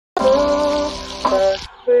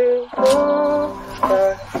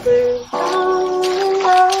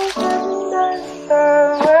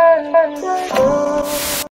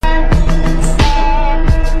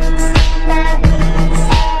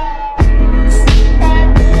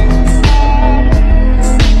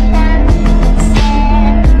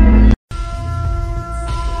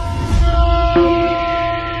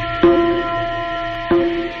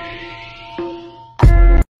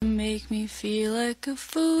a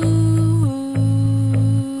fool,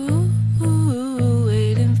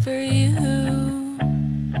 waiting for you.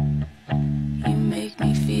 You make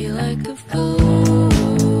me feel like a fool.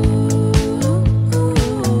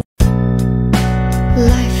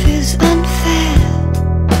 Life is unfair.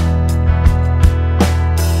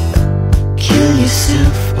 Kill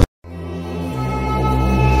yourself.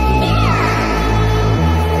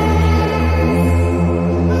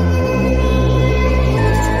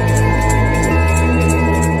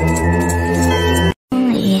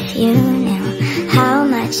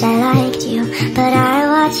 I liked you, but I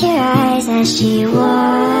watch your eyes as she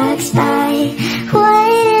walks by.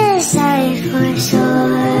 White as ice for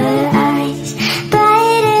sore eyes,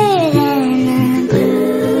 brighter than the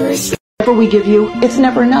blue sky. Whatever we give you, it's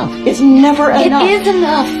never enough. It's never enough. It is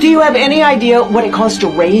enough. Do you have any idea what it costs to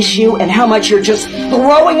raise you and how much you're just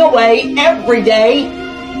throwing away every day?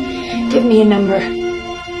 Give me a number.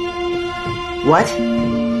 What?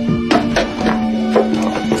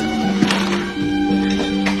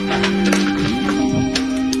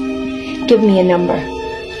 Give me a number.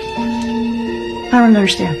 I don't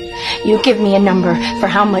understand. You give me a number for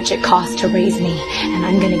how much it costs to raise me, and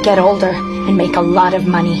I'm gonna get older and make a lot of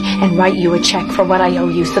money and write you a check for what I owe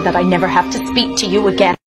you so that I never have to speak to you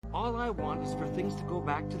again. All I want is for things to go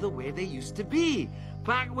back to the way they used to be.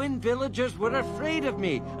 Back when villagers were afraid of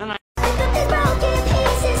me, and I...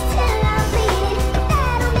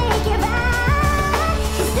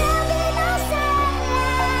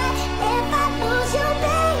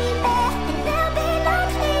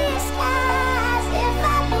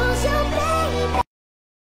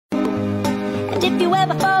 If you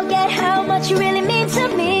ever forget how much you really mean to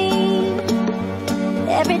me,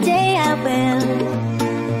 every day I will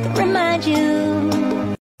remind you.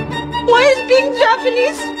 Why is being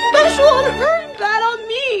Japanese special on her and bad on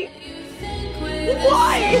me?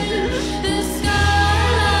 Why?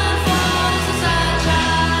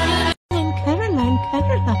 Caroline,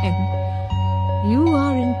 you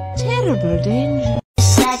are in terrible danger.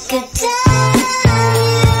 Like a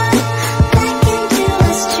back into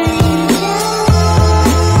a stranger.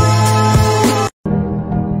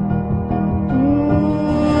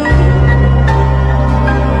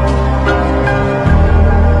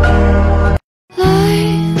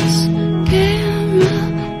 Lights, camera,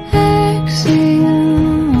 action.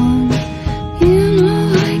 You know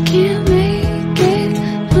I can't make it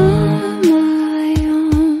on my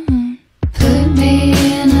own. Put me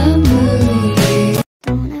in a movie.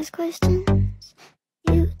 Don't ask questions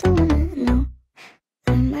you don't wanna know.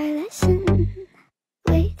 Learn my lesson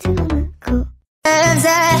way too long ago. As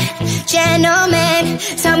a gentleman,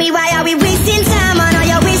 tell me why are we wasting time on all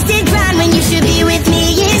your wasted grind when you should be with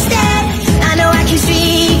me instead? I know I can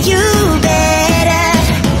treat you better,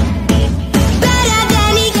 better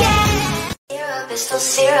than he can. Syrup is still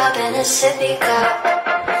syrup in a sippy cup.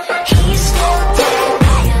 He's still dead.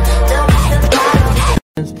 The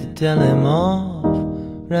bottle. To tell him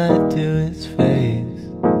off right to his face,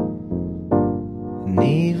 and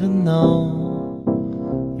even though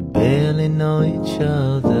you barely know each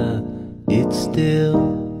other, it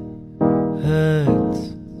still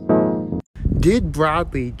hurts. Did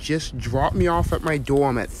Bradley just drop me off at my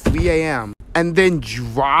dorm at 3 a.m. and then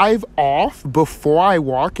drive off before I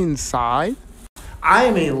walk inside? I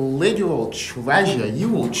am a literal treasure. You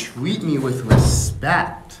will treat me with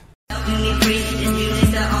respect.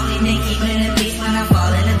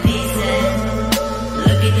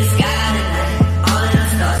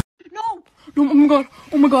 No,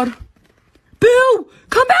 oh my god. Bill,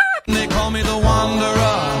 come back! They call me the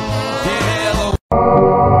Wanderer. Yeah,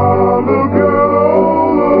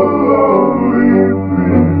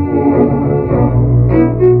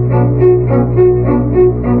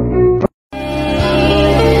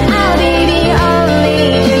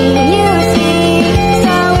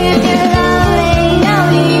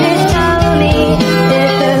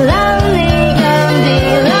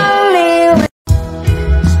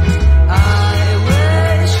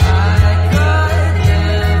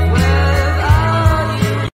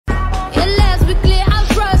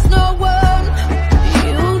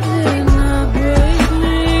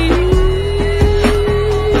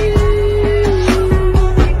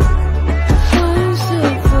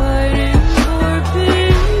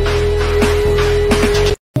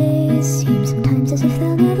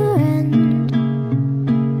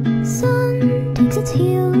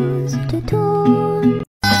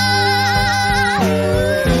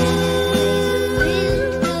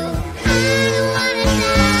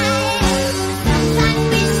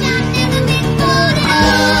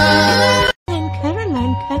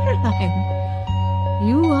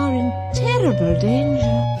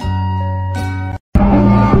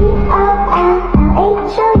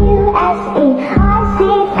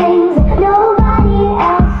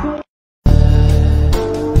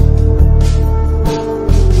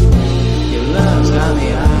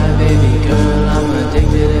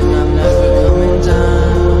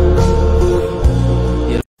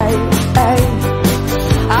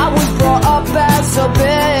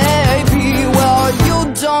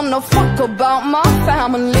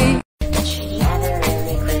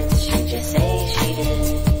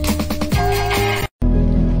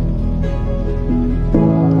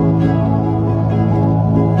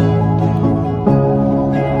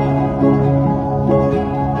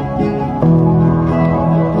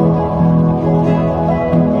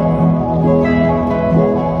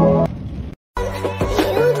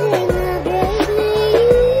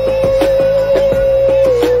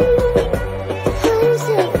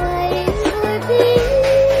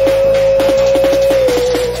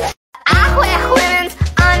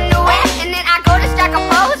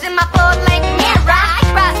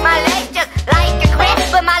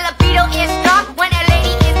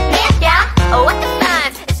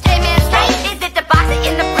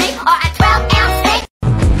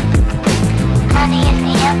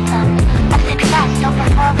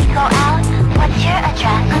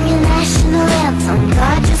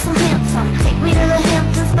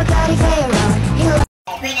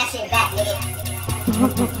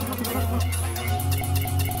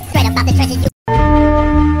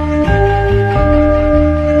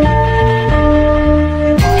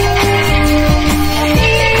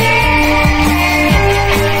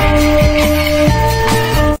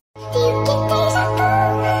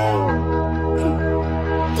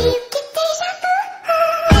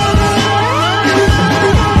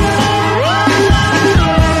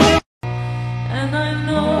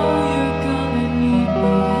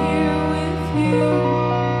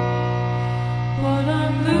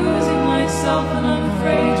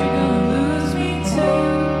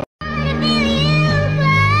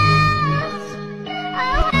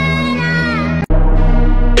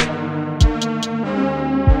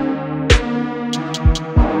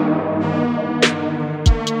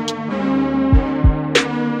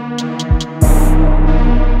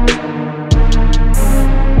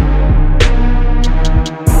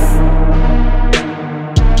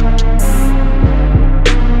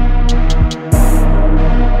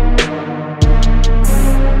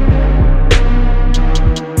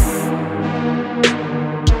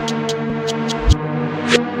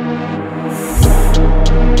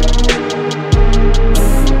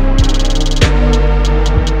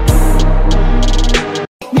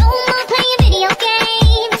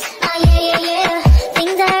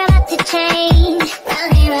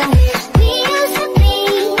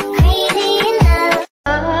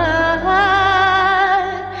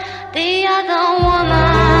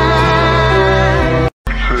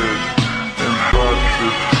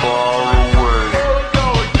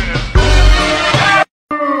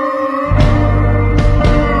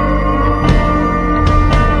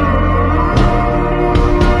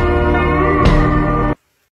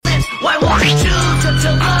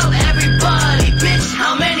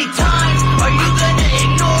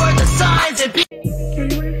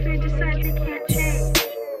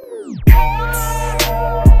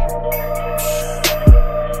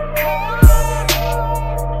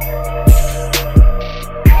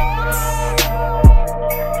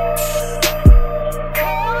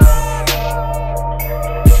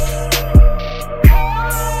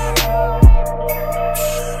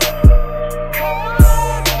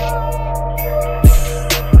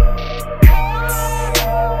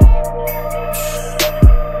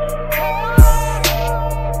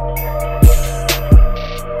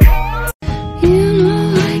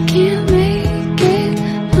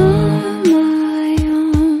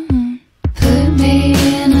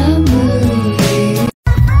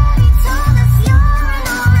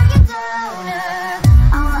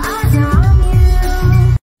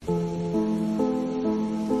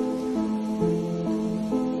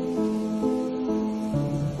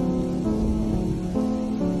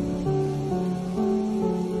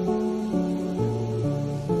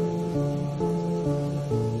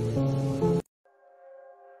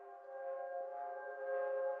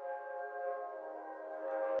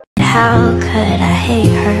 how could I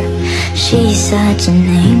hate her? She's such an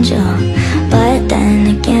angel, but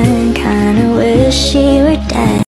then again